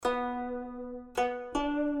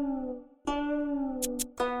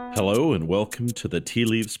Hello and welcome to the Tea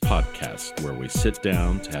Leaves Podcast, where we sit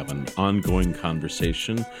down to have an ongoing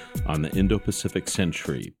conversation on the Indo-Pacific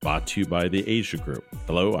century, brought to you by the Asia Group.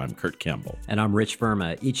 Hello, I'm Kurt Campbell. And I'm Rich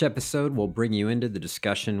Verma. Each episode will bring you into the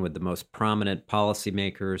discussion with the most prominent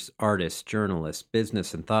policymakers, artists, journalists,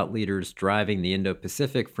 business, and thought leaders driving the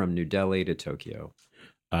Indo-Pacific from New Delhi to Tokyo.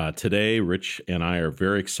 Today, Rich and I are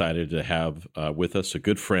very excited to have with us a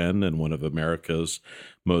good friend and one of America's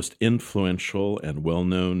most influential and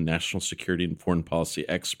well-known national security and foreign policy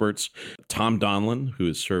experts, Tom Donilon, who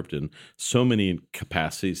has served in so many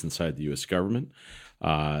capacities inside the U.S. government,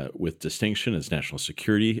 with distinction as national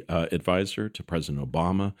security advisor to President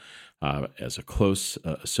Obama, as a close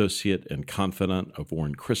associate and confidant of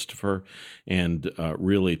Warren Christopher, and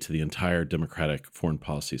really to the entire Democratic foreign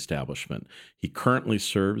policy establishment. He currently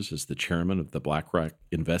serves as the chairman of the BlackRock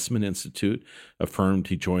Investment Institute, a firm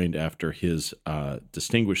he joined after his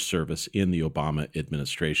distinguished service in the Obama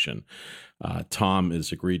administration. Tom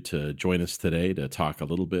has agreed to join us today to talk a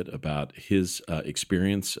little bit about his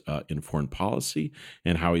experience in foreign policy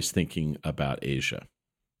and how he's thinking about Asia.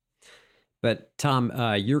 But Tom,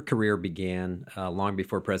 your career began long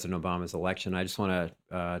before President Obama's election. I just want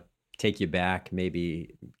to take you back,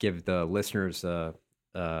 maybe give the listeners a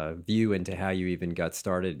view into how you even got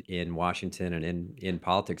started in Washington and in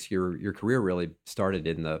politics. Your career really started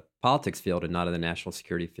in the politics field and not in the national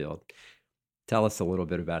security field. Tell us a little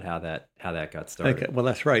bit about how that got started. Okay, well,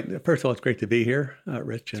 that's right. First of all, it's great to be here,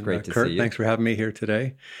 Rich and great to Kurt. see you. Thanks for having me here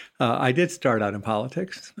today. I did start out in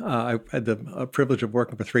politics. I had the privilege of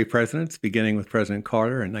working for three presidents, beginning with President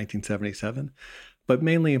Carter in 1977, but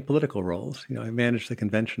mainly in political roles. I managed the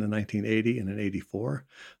convention in 1980 and in 84,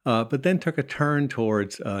 but then took a turn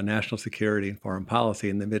towards national security and foreign policy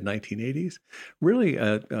in the mid-1980s, really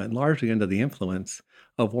largely under the influence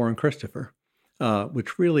of Warren Christopher.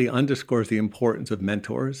 Which really underscores the importance of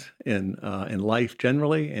mentors in life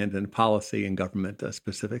generally and in policy and government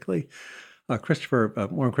specifically. Warren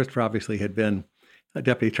Christopher obviously had been a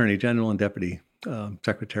Deputy Attorney General and Deputy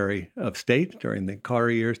Secretary of State during the Carter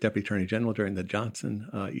years, Deputy Attorney General during the Johnson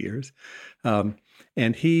years.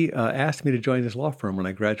 And he asked me to join his law firm when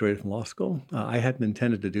I graduated from law school. I hadn't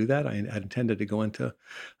intended to do that. I had intended to go into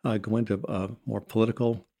more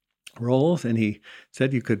political roles, and he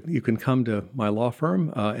said you can come to my law firm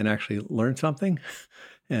and actually learn something,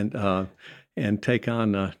 and take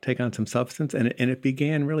on some substance. And it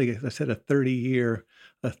began really, as I said, a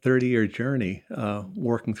 30-year journey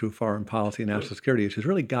working through foreign policy and national security, which is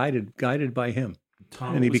really guided by him.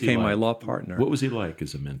 Tom, and he became my law partner. What was he like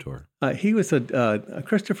as a mentor?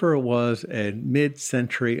 Christopher was a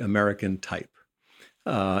mid-century American type.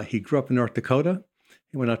 He grew up in North Dakota.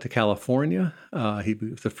 He went out to California. He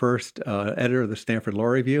was the first editor of the Stanford Law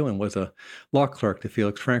Review and was a law clerk to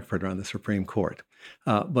Felix Frankfurter on the Supreme Court.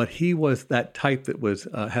 But he was that type that was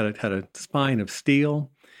had a spine of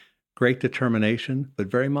steel, great determination,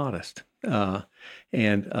 but very modest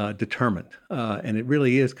and determined. And it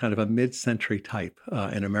really is kind of a mid-century type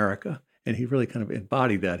in America. And he really kind of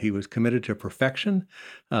embodied that. He was committed to perfection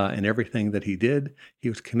in everything that he did. He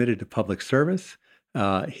was committed to public service.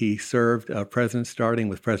 He served presidents starting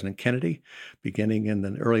with President Kennedy, beginning in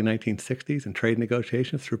the early 1960s in trade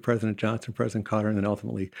negotiations through President Johnson, President Carter, and then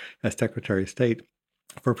ultimately as Secretary of State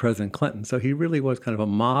for President Clinton. So he really was kind of a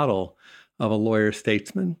model of a lawyer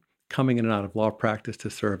statesman coming in and out of law practice to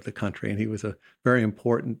serve the country. And he was a very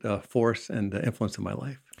important force and influence in my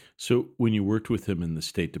life. So when you worked with him in the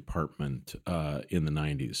State Department in the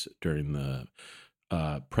 90s during the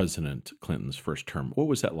President Clinton's first term, what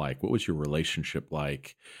was that like? What was your relationship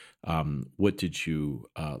like? What did you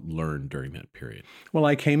learn during that period? Well,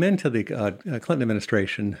 I came into the Clinton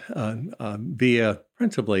administration via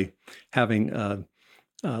principally having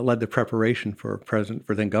led the preparation for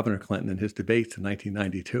then Governor Clinton in his debates in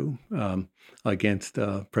 1992 against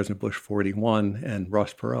President Bush 41 and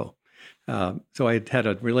Ross Perot. So I had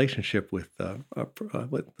a relationship with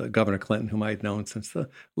Governor Clinton, whom I had known since the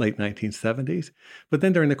late 1970s. But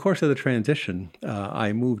then during the course of the transition,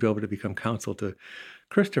 I moved over to become counsel to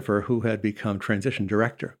Christopher, who had become transition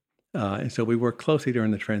director. And so we worked closely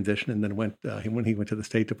during the transition. And then when he went to the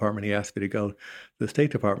State Department, he asked me to go to the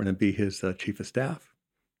State Department and be his chief of staff.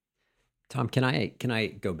 Tom, can I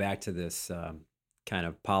go back to this kind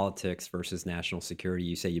of politics versus national security?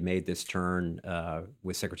 You say you made this turn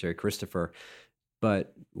with Secretary Christopher,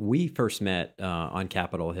 but we first met on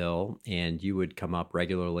Capitol Hill, and you would come up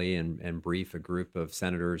regularly and brief a group of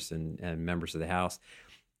senators and members of the House.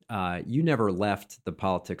 You never left the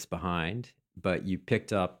politics behind, but you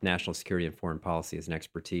picked up national security and foreign policy as an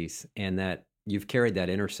expertise, and that you've carried that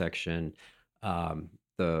intersection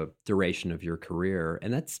the duration of your career,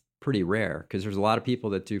 and that's pretty rare because there's a lot of people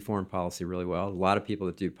that do foreign policy really well, a lot of people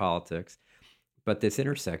that do politics, but this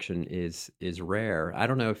intersection is rare. I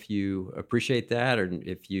don't know if you appreciate that, or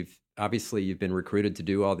if you've been recruited to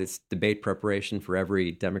do all this debate preparation for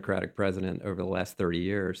every Democratic president over the last 30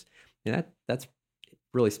 years. And that's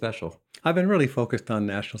really special. I've been really focused on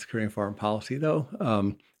national security and foreign policy, though,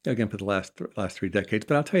 again, for the last 3 decades.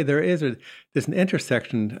 But I'll tell you, there's an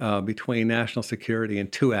intersection between national security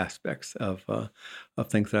and two aspects of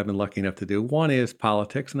things that I've been lucky enough to do. One is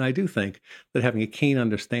politics, and I do think that having a keen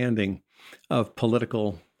understanding of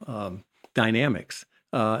political dynamics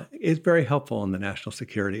is very helpful in the national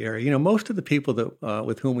security area. You know, most of the people that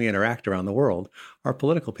with whom we interact around the world are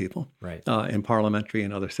political people, right, in parliamentary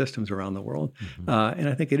and other systems around the world. Mm-hmm. And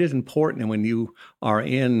I think it is important, and when you are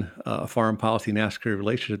in a foreign policy national security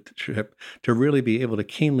relationship, to really be able to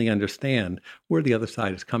keenly understand where the other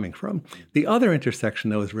side is coming from. The other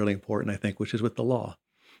intersection, though, is really important, I think, which is with the law.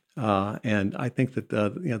 And I think that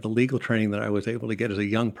the legal training that I was able to get as a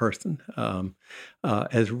young person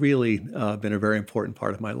has really been a very important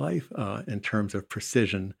part of my life in terms of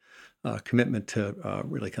precision, commitment to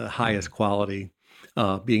really kind of highest quality,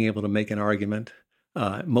 being able to make an argument,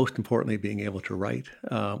 most importantly, being able to write,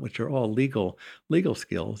 which are all legal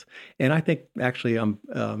skills. And I think actually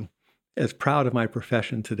I'm as proud of my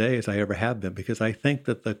profession today as I ever have been, because I think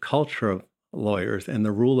that the culture of lawyers and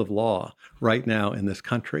the rule of law right now in this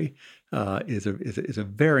country is a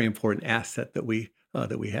very important asset that we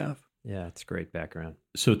have. Yeah, it's a great background.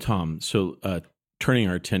 So, Tom, turning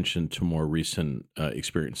our attention to more recent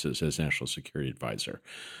experiences as National Security Advisor,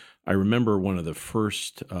 I remember one of the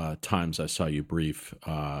first times I saw you brief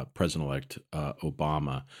President-elect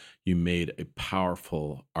Obama. You made a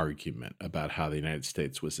powerful argument about how the United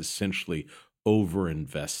States was essentially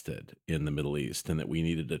overinvested in the Middle East and that we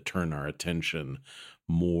needed to turn our attention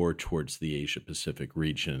more towards the Asia-Pacific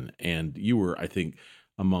region. And you were, I think,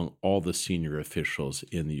 among all the senior officials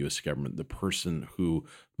in the U.S. government, the person who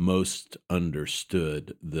most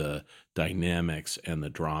understood the dynamics and the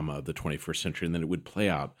drama of the 21st century, and that it would play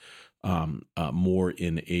out more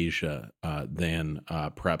in Asia than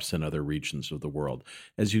perhaps in other regions of the world.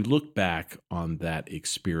 As you look back on that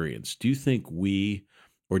experience, do you think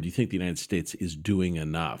do you think the United States is doing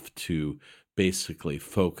enough to basically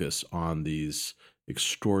focus on these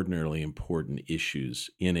extraordinarily important issues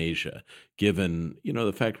in Asia, given,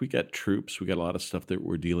 the fact we got troops, we got a lot of stuff that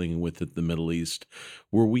we're dealing with at the Middle East?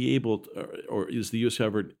 Were we able to, or is the U.S.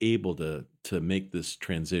 government able to make this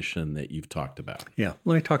transition that you've talked about? Yeah,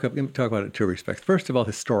 let me talk about it in two respects. First of all,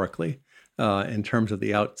 historically, in terms of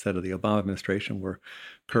the outset of the Obama administration, where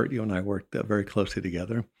Kurt, you and I worked very closely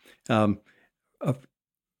together,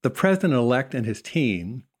 the president-elect and his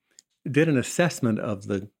team did an assessment of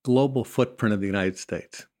the global footprint of the United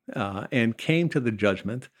States and came to the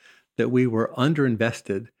judgment that we were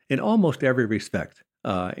underinvested in almost every respect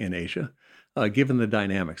in Asia, given the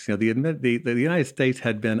dynamics. The United States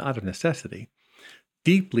had been, out of necessity,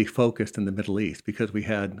 deeply focused in the Middle East because we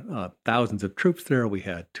had thousands of troops there. We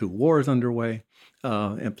had 2 wars underway,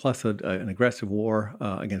 and plus an aggressive war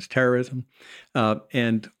against terrorism.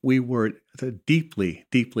 And we were deeply,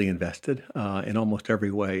 deeply invested in almost every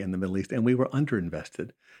way in the Middle East, and we were underinvested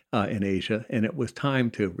in Asia. And it was time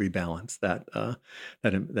to rebalance that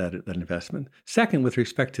investment. Second, with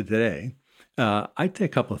respect to today, I'd say a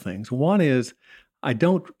couple of things. One is, I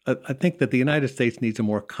think that the United States needs a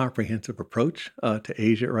more comprehensive approach to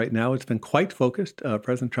Asia right now. It's been quite focused.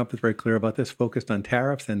 President Trump is very clear about this, focused on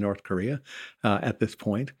tariffs and North Korea at this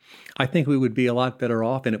point. I think we would be a lot better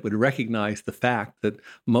off, and it would recognize the fact that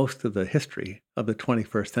most of the history of the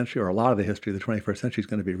 21st century, or a lot of the history of the 21st century, is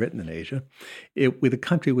going to be written in Asia. The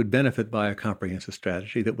country would benefit by a comprehensive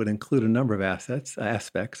strategy that would include a number of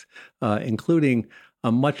aspects, including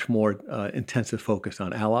a much more intensive focus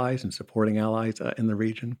on allies and supporting allies in the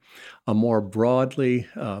region, a more broadly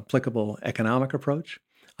applicable economic approach.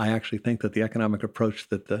 I actually think that the economic approach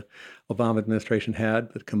that the Obama administration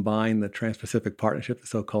had, that combined the Trans-Pacific Partnership, the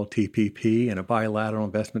so-called TPP, and a bilateral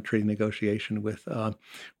investment treaty negotiation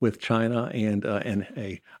with China, and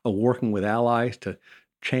a working with allies to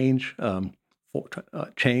change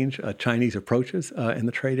Chinese approaches in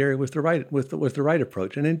the trade area was the right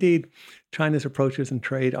approach. And indeed, China's approaches in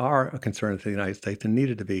trade are a concern to the United States and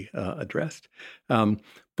needed to be addressed.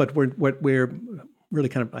 But we're really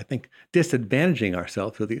kind of, I think, disadvantaging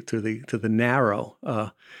ourselves to the narrow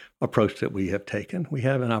approach that we have taken. We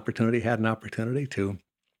had an opportunity to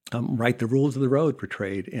write the rules of the road for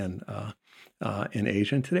trade in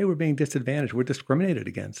Asia. And today we're being disadvantaged. We're discriminated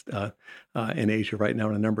against in Asia right now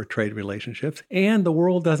in a number of trade relationships. And the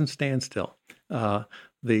world doesn't stand still.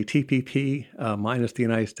 The TPP minus the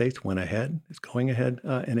United States went ahead. It's going ahead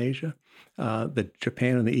in Asia.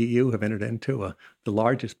 Japan and the EU have entered into the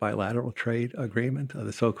largest bilateral trade agreement.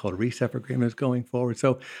 The so-called RCEP agreement is going forward.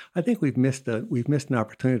 So I think we've missed an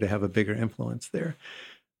opportunity to have a bigger influence there.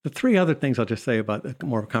 The three other things I'll just say about a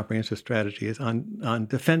more comprehensive strategy is on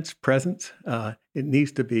defense presence. It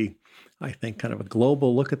needs to be, I think, kind of a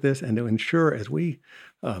global look at this and to ensure, as we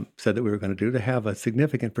said that we were going to do, to have a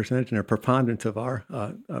significant percentage and a preponderance of our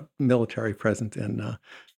military presence in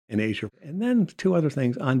Asia. And then two other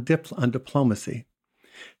things on diplomacy.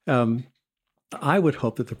 I would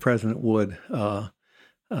hope that the president would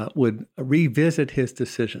revisit his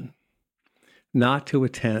decision not to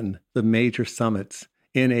attend the major summits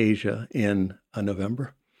in Asia in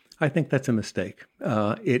November. I think that's a mistake.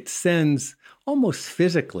 It sends almost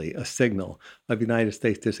physically a signal of United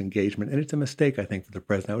States disengagement, and it's a mistake, I think, for the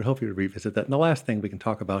president. I would hope he would revisit that. And the last thing we can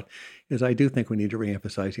talk about is I do think we need to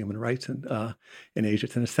reemphasize human rights in Asia.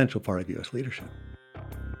 It's an essential part of U.S. leadership.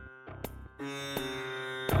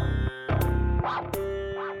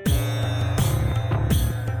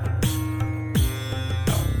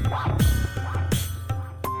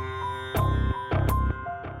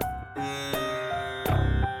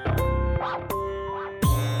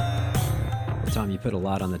 Tom, you put a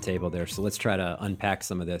lot on the table there, so let's try to unpack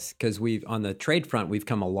some of this, because on the trade front, we've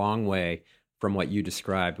come a long way from what you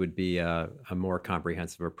described would be a more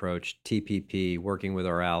comprehensive approach, TPP, working with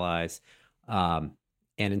our allies, and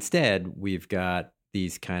instead we've got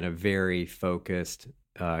these kind of very focused,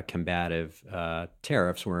 combative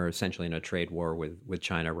tariffs. We're essentially in a trade war with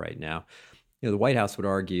China right now. The White House would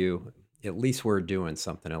argue at least we're doing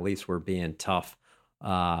something, at least we're being tough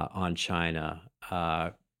on China.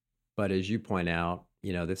 But as you point out,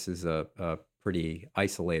 this is a pretty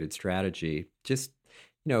isolated strategy. Just,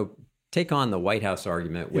 take on the White House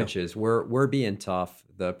argument, which is we're being tough.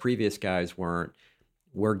 The previous guys weren't.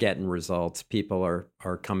 We're getting results. People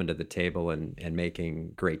are coming to the table and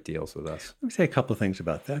making great deals with us. Let me say a couple of things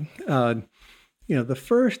about that. The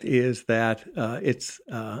first is that it's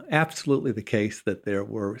absolutely the case that there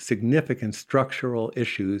were significant structural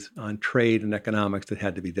issues on trade and economics that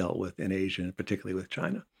had to be dealt with in Asia, and particularly with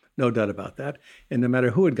China. No doubt about that. And no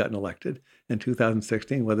matter who had gotten elected in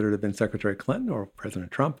 2016, whether it had been Secretary Clinton or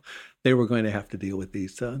President Trump, they were going to have to deal with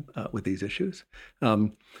these issues.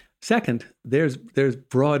 Second, there's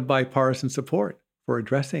broad bipartisan support for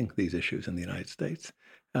addressing these issues in the United States.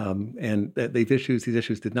 And these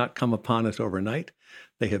issues did not come upon us overnight.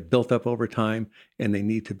 They have built up over time, and they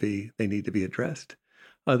need to be addressed.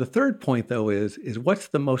 The third point, though, is what's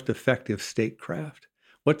the most effective statecraft?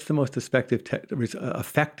 What's the most effective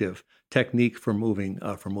technique for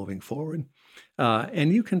moving forward?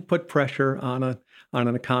 And you can put pressure on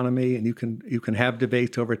an economy, and you can have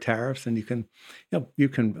debates over tariffs, and you can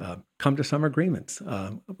come to some agreements.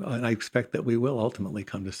 And I expect that we will ultimately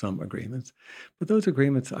come to some agreements. But those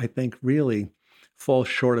agreements, I think, really fall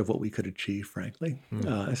short of what we could achieve, frankly.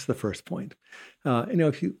 That's the first point.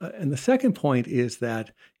 And the second point is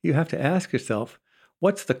that you have to ask yourself,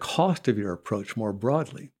 what's the cost of your approach more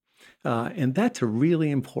broadly? And that's a really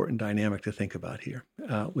important dynamic to think about here,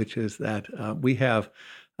 which is that we have,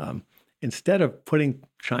 instead of putting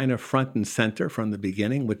China front and center from the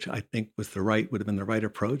beginning, which I think would have been the right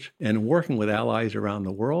approach, and working with allies around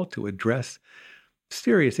the world to address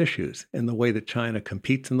serious issues in the way that China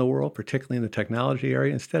competes in the world, particularly in the technology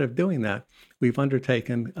area. Instead of doing that, we've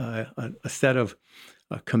undertaken a set of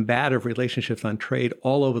combative relationships on trade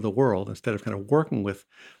all over the world, instead of kind of working with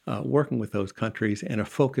those countries in a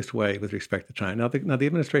focused way with respect to China. Now the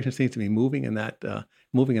administration seems to be moving in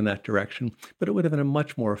that direction, but it would have been a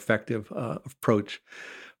much more effective approach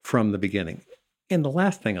from the beginning. And the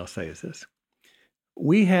last thing I'll say is this: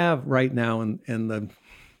 we have right now in the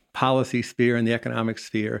policy sphere and the economic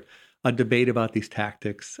sphere a debate about these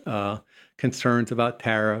tactics, concerns about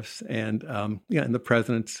tariffs, and the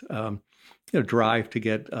president's drive to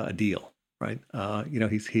get a deal, right?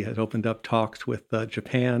 He has opened up talks with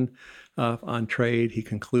Japan on trade. He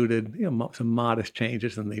concluded some modest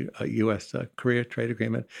changes in the U.S.-Korea trade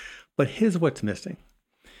agreement. But here's what's missing.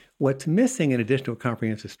 What's missing, in addition to a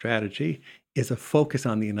comprehensive strategy, is a focus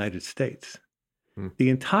on the United States. The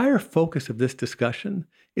entire focus of this discussion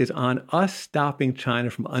is on us stopping China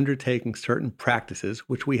from undertaking certain practices,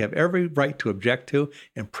 which we have every right to object to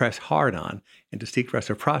and press hard on, and to seek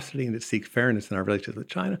reciprocity and to seek fairness in our relations with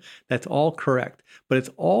China. That's all correct. But it's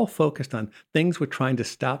all focused on things we're trying to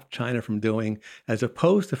stop China from doing, as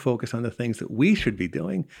opposed to focus on the things that we should be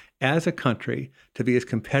doing as a country to be as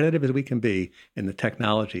competitive as we can be in the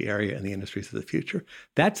technology area and the industries of the future.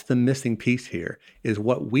 That's the missing piece here, is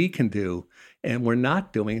what we can do, and we're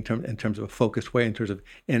not doing in terms of a focused way, in terms of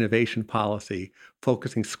innovation policy,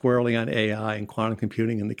 focusing squarely on AI and quantum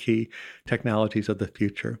computing and the key technologies of the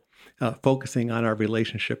future. Focusing on our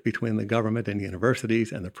relationship between the government and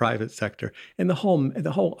universities and the private sector, and the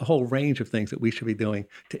whole range of things that we should be doing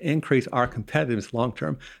to increase our competitiveness long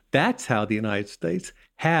term. That's how the United States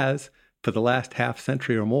has, for the last half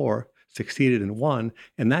century or more, succeeded and won,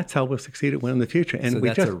 and that's how we'll succeed and win in the future. And so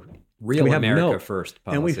that's a real America first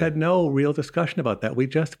policy. And we've had no real discussion about that. We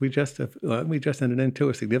just entered into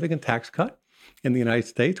a significant tax cut in the United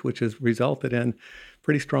States, which has resulted in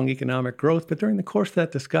pretty strong economic growth. But during the course of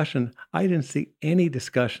that discussion, I didn't see any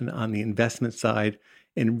discussion on the investment side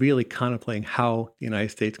in really contemplating how the United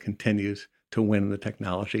States continues to win in the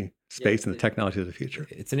technology space and the technology of the future.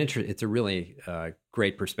 It's a really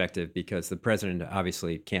great perspective, because the president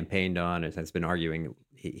obviously campaigned on and has been arguing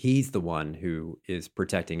he's the one who is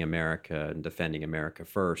protecting America and defending America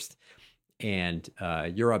first. And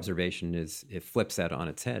your observation is it flips that on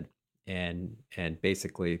its head and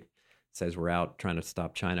basically says we're out trying to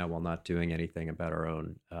stop China while not doing anything about our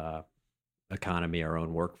own economy, our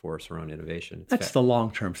own workforce, our own innovation. That's the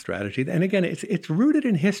long-term strategy. And again, it's rooted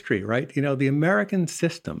in history, right? You know, the American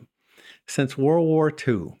system since World War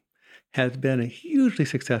II has been a hugely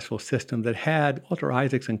successful system that had, Walter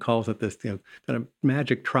Isaacson calls it this, kind of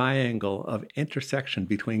magic triangle of intersection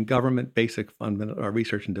between government, basic fundamental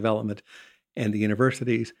research and development, and the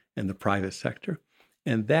universities and the private sector.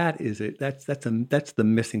 And that is it. That's the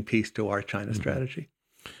missing piece to our China strategy.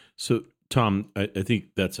 So, Tom, I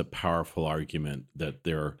think that's a powerful argument that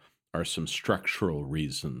there are some structural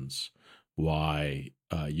reasons why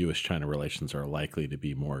U.S.-China relations are likely to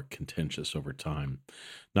be more contentious over time.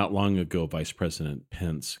 Not long ago, Vice President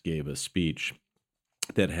Pence gave a speech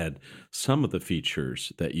that had some of the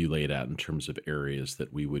features that you laid out in terms of areas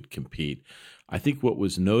that we would compete. I think what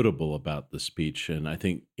was notable about the speech, and I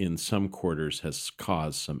think in some quarters has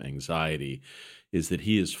caused some anxiety, is that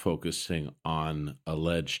he is focusing on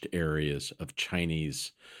alleged areas of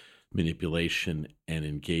Chinese manipulation and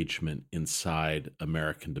engagement inside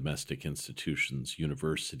American domestic institutions,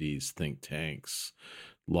 universities, think tanks,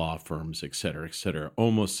 law firms, et cetera,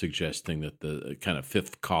 almost suggesting that the kind of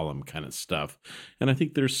fifth column kind of stuff. And I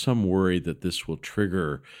think there's some worry that this will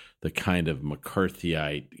trigger the kind of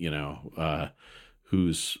McCarthyite,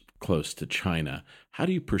 who's close to China. How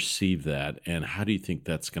do you perceive that, and how do you think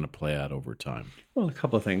that's going to play out over time? Well, a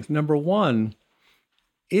couple of things. Number one,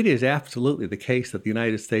 it is absolutely the case that the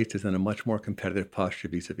United States is in a much more competitive posture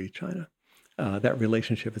vis-a-vis China. That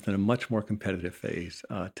relationship is in a much more competitive phase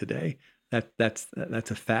today. That's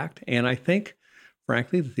a fact. And I think,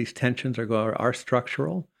 frankly, that these tensions are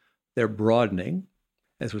structural. They're broadening,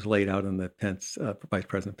 as was laid out in the Vice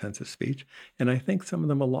President Pence's speech. And I think some of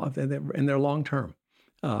them in their long term.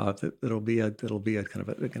 That'll be a kind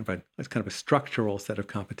of a structural set of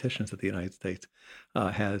competitions that the United States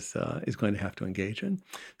is going to have to engage in.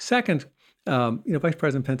 Second, Vice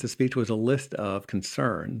President Pence's speech was a list of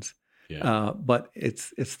concerns, but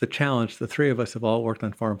it's the challenge. The three of us have all worked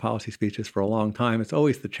on foreign policy speeches for a long time. It's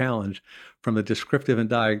always the challenge from the descriptive and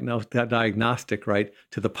diagnostic, right,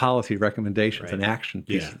 to the policy recommendations and action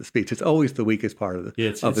piece of the speech. It's always the weakest part of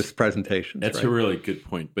this presentation. That's a really good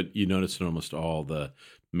point. But you notice in almost all the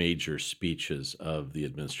major speeches of the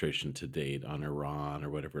administration to date on Iran or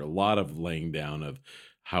whatever, a lot of laying down of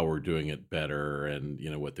how we're doing it better and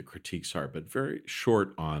what the critiques are, but very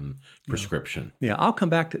short on prescription. Yeah, I'll come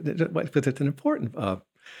back to because it's an important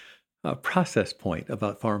process point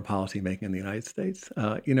about foreign policy making in the United States.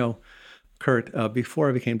 Kurt, before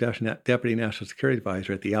I became Deputy National Security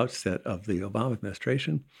Advisor at the outset of the Obama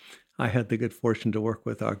administration, I had the good fortune to work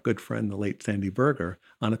with our good friend, the late Sandy Berger,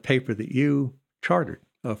 on a paper that you chartered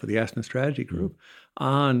for the Aspen Strategy Group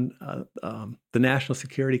on the National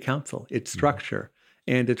Security Council, its structure,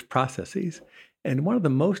 and its processes. And one of the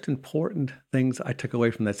most important things I took away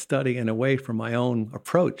from that study and away from my own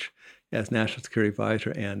approach as National Security Advisor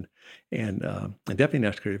and Deputy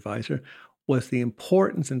National Security Advisor was the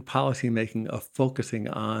importance in policymaking of focusing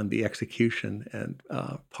on the execution and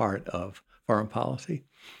part of foreign policy.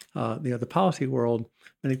 The policy world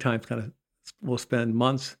many times kind of will spend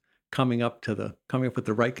months coming up with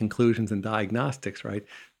the right conclusions and diagnostics, right?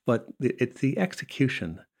 But it's the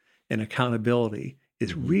execution and accountability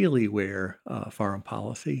is really where foreign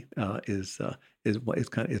policy is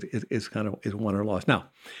won or lost. Now,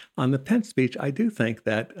 on the Pence speech, I do think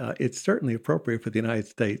that it's certainly appropriate for the United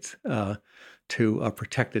States to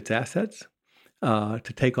protect its assets.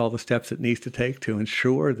 to take all the steps it needs to take to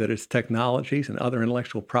ensure that its technologies and other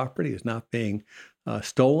intellectual property is not being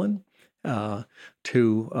stolen,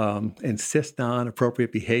 to insist on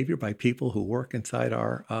appropriate behavior by people who work inside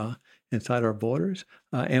our borders,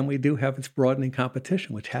 and we do have its broadening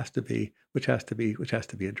competition, which has to be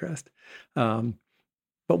addressed.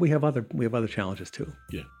 But we have other challenges too.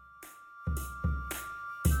 Yeah.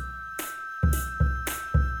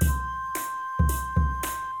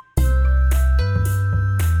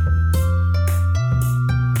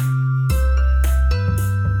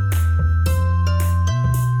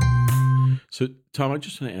 So, Tom, I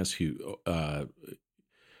just want to ask you,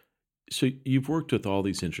 so you've worked with all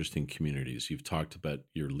these interesting communities. You've talked about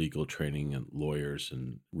your legal training and lawyers,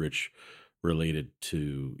 and Rich, related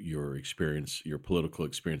to your experience, your political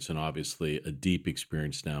experience, and obviously a deep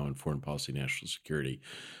experience now in foreign policy, national security.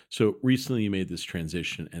 So recently you made this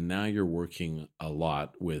transition, and now you're working a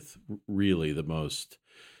lot with really the most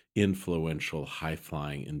influential,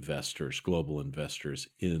 high-flying investors, global investors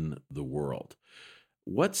in the world.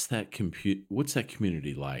 What's that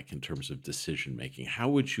community like in terms of decision making? How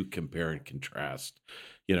would you compare and contrast,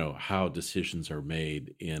 how decisions are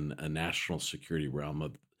made in a national security realm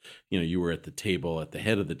of, you were at the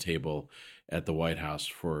head of the table at the White House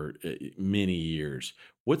for many years.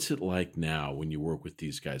 What's it like now when you work with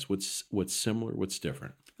these guys? What's similar? What's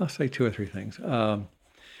different? I'll say two or three things.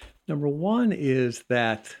 Number one is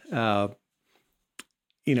that,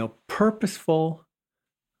 purposeful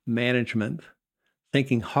management,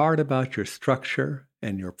 thinking hard about your structure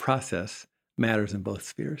and your process matters in both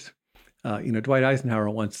spheres. Dwight Eisenhower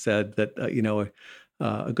once said that,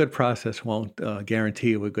 a good process won't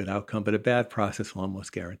guarantee you a good outcome, but a bad process will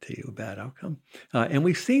almost guarantee you a bad outcome. And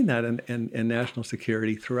we've seen that in national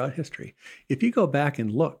security throughout history. If you go back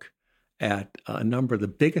and look at a number of the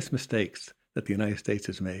biggest mistakes that the United States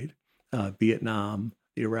has made, Vietnam,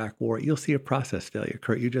 the Iraq War, you'll see a process failure.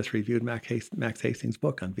 Kurt, you just reviewed Max Hastings'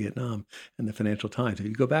 book on Vietnam in the Financial Times. If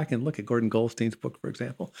you go back and look at Gordon Goldstein's book, for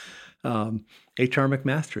example, H.R.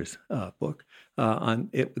 McMaster's book,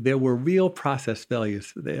 there were real process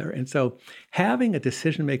failures there. And so having a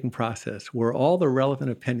decision-making process where all the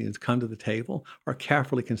relevant opinions come to the table, are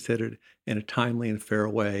carefully considered in a timely and fair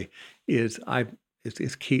way, is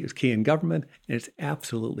key in government, and it's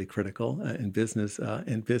absolutely critical in business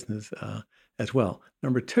as well.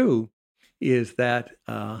 Number two is that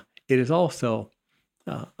it is also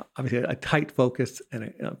obviously a tight focus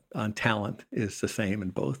on talent is the same in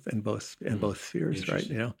both spheres,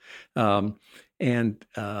 right? And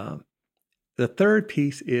the third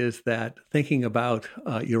piece is that thinking about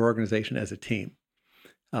your organization as a team.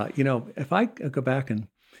 If I go back and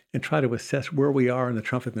try to assess where we are in the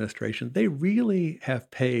Trump administration, they really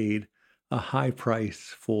have paid a high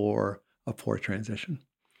price for a poor transition.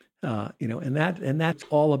 And that's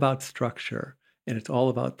all about structure, and it's all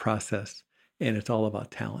about process, and it's all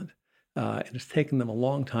about talent. And it's taken them a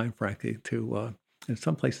long time, frankly, to in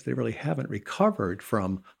some places they really haven't recovered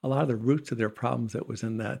from a lot of the roots of their problems that were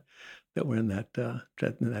in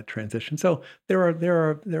that transition. So there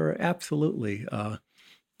are absolutely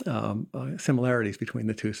similarities between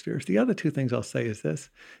the two spheres. The other two things I'll say is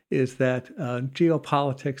that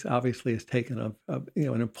geopolitics obviously has taken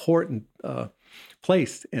an important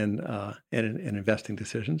place in investing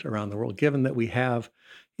decisions around the world, given that we have,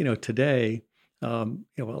 today, a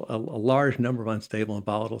large number of unstable and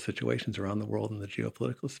volatile situations around the world in the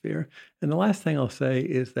geopolitical sphere. And the last thing I'll say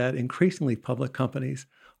is that increasingly public companies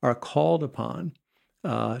are called upon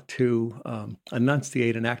to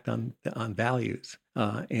enunciate and act on values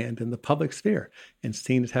and in the public sphere, and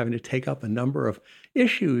seen as having to take up a number of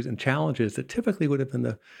issues and challenges that typically would have been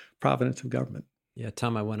the province of government. Yeah,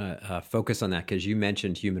 Tom, I want to focus on that because you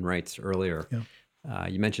mentioned human rights earlier. Yeah.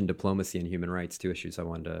 You mentioned diplomacy and human rights, two issues I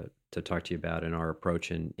wanted to talk to you about in our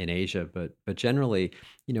approach in Asia. But generally,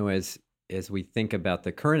 as we think about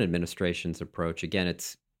the current administration's approach, again,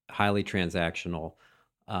 it's highly transactional.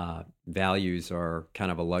 Values are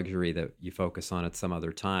kind of a luxury that you focus on at some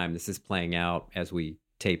other time. This is playing out as we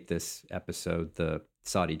tape this episode. The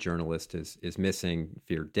Saudi journalist is missing,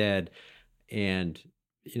 feared dead. And,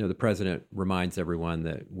 the president reminds everyone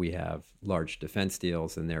that we have large defense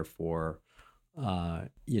deals, and therefore,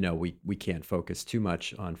 we can't focus too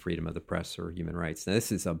much on freedom of the press or human rights. Now,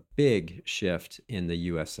 this is a big shift in the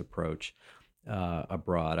U.S. approach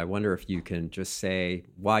abroad. I wonder if you can just say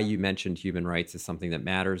why you mentioned human rights as something that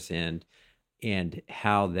matters and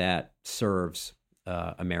how that serves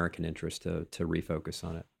American interest to refocus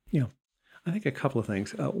on it. Yeah, I think a couple of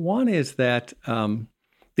things. One is that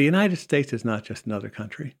the United States is not just another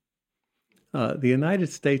country. The United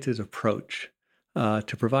States' approach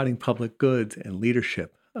to providing public goods and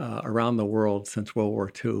leadership around the world since World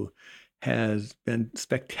War II has been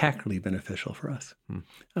spectacularly beneficial for us.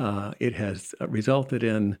 It has resulted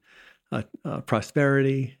in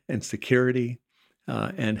prosperity and security,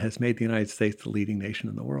 and has made the United States the leading nation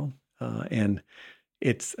in the world. And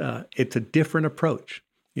it's a different approach.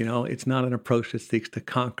 It's not an approach that seeks to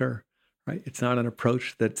conquer, right? It's not an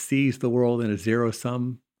approach that sees the world in a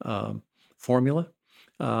zero-sum formula.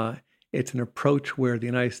 It's an approach where the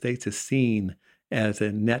United States is seen as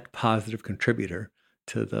a net positive contributor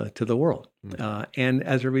to the world. And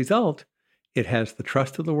as a result, it has the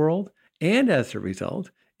trust of the world. And as a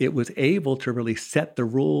result, it was able to really set the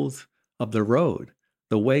rules of the road,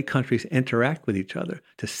 the way countries interact with each other,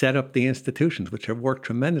 to set up the institutions, which have worked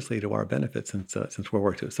tremendously to our benefit since World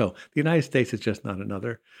War II. So the United States is just not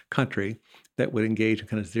another country that would engage in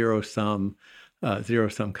kind of zero-sum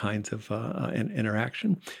kinds of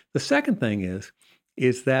interaction. The second thing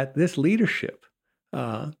is that this leadership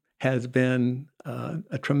has been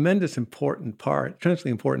a tremendously important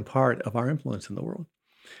part of our influence in the world.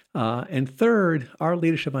 And third, our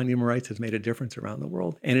leadership on human rights has made a difference around the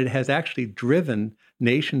world, and it has actually driven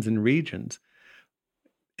nations and regions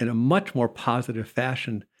in a much more positive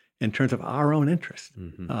fashion in terms of our own interests.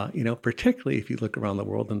 Particularly if you look around the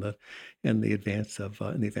world in the advance of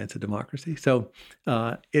democracy. So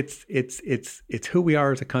it's who we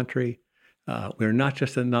are as a country. We're not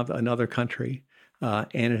just another country,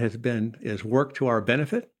 and it has worked to our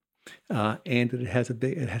benefit. And it has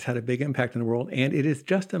had a big impact in the world. And it is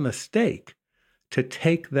just a mistake to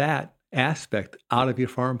take that aspect out of your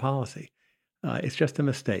foreign policy. It's just a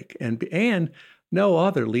mistake. And no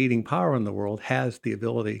other leading power in the world has the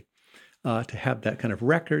ability to have that kind of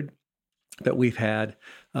record that we've had,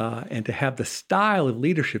 and to have the style of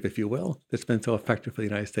leadership, if you will, that's been so effective for the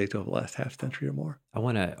United States over the last half century or more. I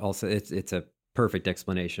want to also, it's a perfect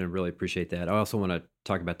explanation. I really appreciate that. I also want to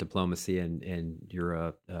talk about diplomacy, and you're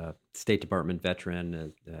a State Department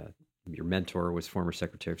veteran. Your mentor was former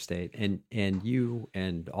Secretary of State, and you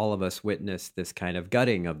and all of us witnessed this kind of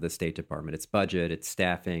gutting of the State Department, its budget, its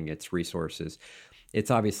staffing, its resources. It's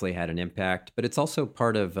obviously had an impact, but it's also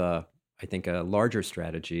part of, I think, a larger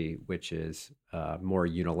strategy, which is a more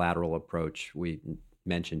unilateral approach. We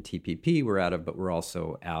mentioned TPP we're out of, but we're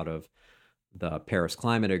also out of the Paris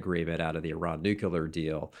Climate Agreement, out of the Iran nuclear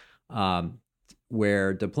deal,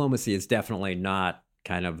 where diplomacy is definitely not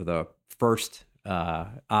kind of the first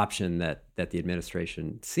option that the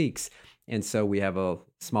administration seeks. And so we have a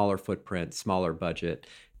smaller footprint, smaller budget.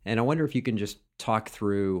 And I wonder if you can just talk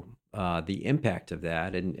through the impact of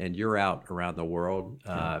that. And you're out around the world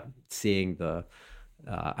seeing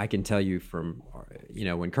I can tell you from,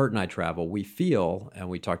 when Kurt and I travel, we feel, and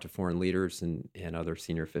we talk to foreign leaders and other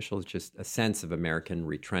senior officials, just a sense of American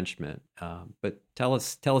retrenchment. But tell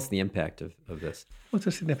us the impact of this. Well, it's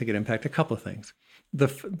a significant impact. A couple of things.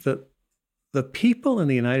 The people in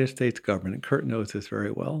the United States government, and Kurt knows this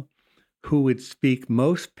very well, who would speak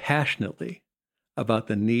most passionately about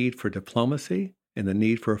the need for diplomacy and the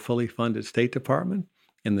need for a fully funded State Department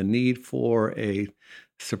and the need for a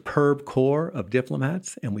superb corps of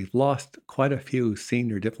diplomats. And we've lost quite a few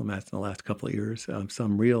senior diplomats in the last couple of years,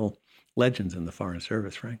 some real legends in the Foreign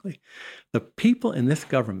Service, frankly. The people in this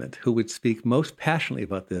government who would speak most passionately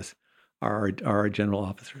about this are our general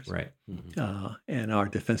officers, right, and our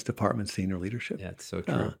Defense Department senior leadership. Yeah, it's so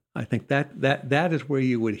true. I think that is where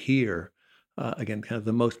you would hear, again, kind of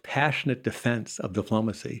the most passionate defense of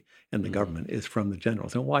diplomacy in the government is from the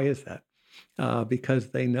generals. And why is that? Because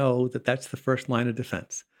they know that that's the first line of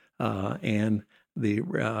defense, and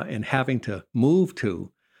having to move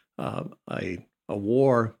to a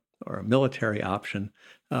war or a military option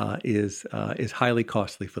is highly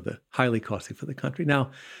costly for the country.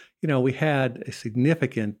 Now, we had a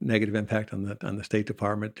significant negative impact on the State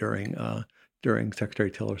Department during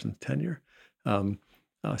Secretary Tillerson's tenure.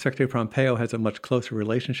 Secretary Pompeo has a much closer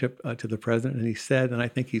relationship to the president, and he said, and I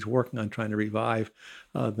think he's working on trying to revive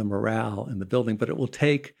the morale in the building. But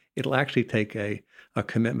it'll actually take a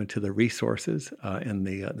commitment to the resources in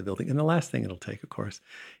the building. And the last thing it'll take, of course,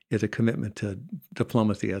 is a commitment to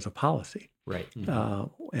diplomacy as a policy. Right.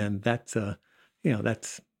 And that's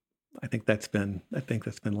I think that's been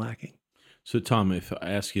lacking. So, Tom, if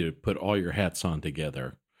I ask you to put all your hats on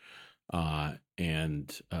together,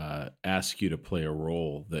 and ask you to play a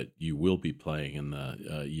role that you will be playing in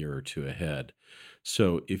the year or two ahead.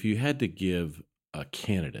 So if you had to give a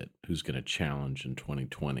candidate who's going to challenge in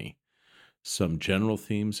 2020 some general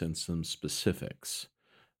themes and some specifics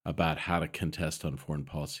about how to contest on foreign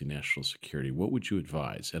policy, national security, what would you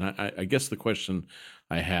advise? And I guess the question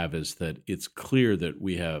I have is that it's clear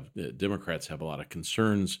that Democrats have a lot of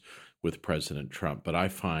concerns with President Trump, but I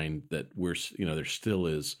find that there still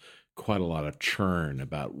is quite a lot of churn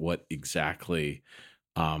about what exactly,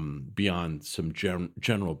 beyond some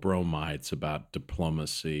general bromides about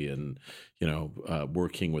diplomacy and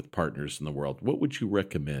working with partners in the world. What would you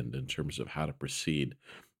recommend in terms of how to proceed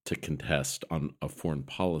to contest on a foreign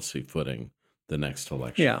policy footing the next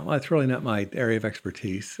election? Yeah, well, it's really not my area of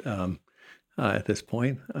expertise at this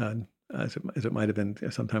point, as it might have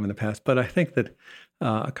been sometime in the past. But I think that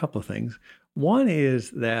a couple of things. One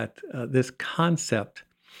is that this concept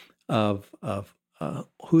of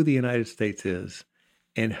who the United States is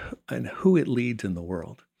and who it leads in the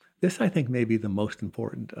world. This, I think, may be the most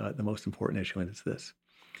important issue, and it's this: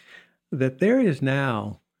 that there is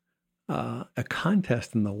now a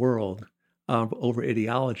contest in the world over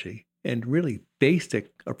ideology and really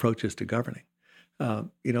basic approaches to governing.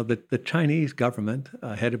 The Chinese government,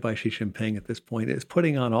 headed by Xi Jinping at this point, is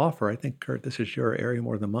putting on offer, I think, Kurt, this is your area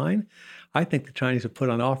more than mine. I think the Chinese have put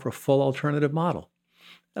on offer a full alternative model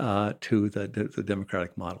to the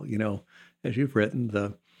democratic model. As you've written,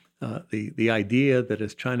 the idea that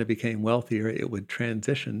as China became wealthier, it would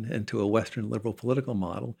transition into a Western liberal political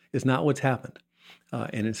model is not what's happened.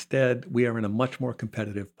 And instead, we are in a much more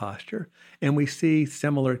competitive posture. And we see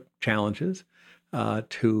similar challenges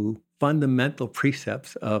to fundamental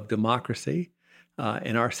precepts of democracy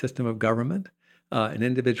in our system of government and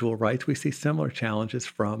individual rights. We see similar challenges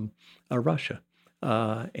from Russia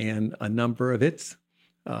and a number of its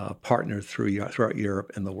partners throughout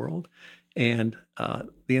Europe and the world. And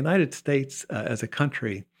the United States as a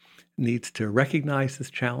country needs to recognize this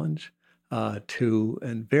challenge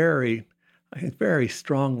and very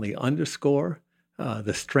strongly underscore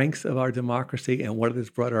the strengths of our democracy and what it has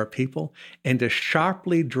brought our people, and to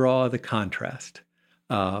sharply draw the contrast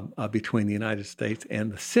between the United States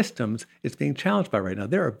and the systems it's being challenged by right now.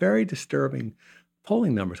 There are very disturbing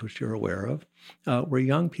polling numbers, which you're aware of, where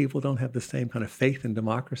young people don't have the same kind of faith in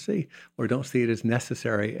democracy or don't see it as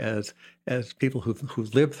necessary as people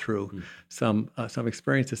who've lived through some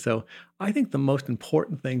experiences. So I think the most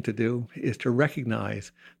important thing to do is to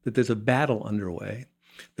recognize that there's a battle underway,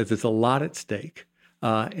 that there's a lot at stake,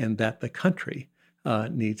 and that the country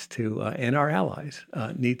needs to, and our allies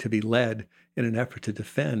need to be led in an effort to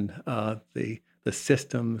defend the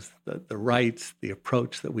systems, the rights, the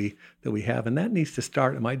approach that we have. And that needs to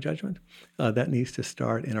start, in my judgment, that needs to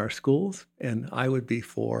start in our schools. And I would be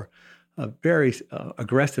for a very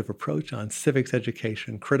aggressive approach on civics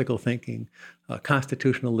education, critical thinking,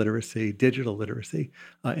 constitutional literacy, digital literacy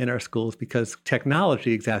in our schools, because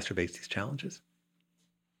technology exacerbates these challenges.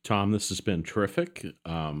 Tom, this has been terrific,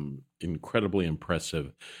 incredibly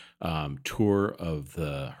impressive tour of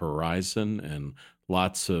the horizon, and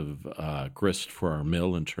lots of grist for our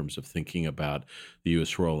mill in terms of thinking about the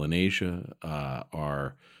U.S. role in Asia,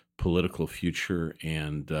 our political future,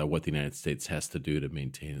 and what the United States has to do to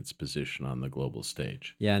maintain its position on the global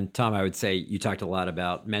stage. Yeah, and Tom, I would say you talked a lot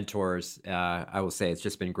about mentors. I will say it's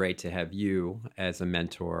just been great to have you as a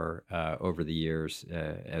mentor over the years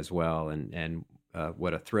as well, and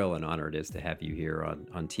what a thrill and honor it is to have you here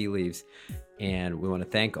on Tea Leaves. And we want to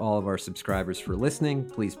thank all of our subscribers for listening.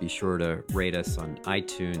 Please be sure to rate us on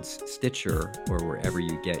iTunes, Stitcher, or wherever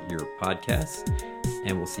you get your podcasts.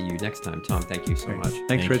 And we'll see you next time. Tom, thank you so much.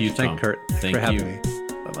 Thanks, Rich. Thanks, Kurt. Thanks for having me.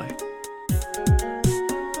 Bye-bye.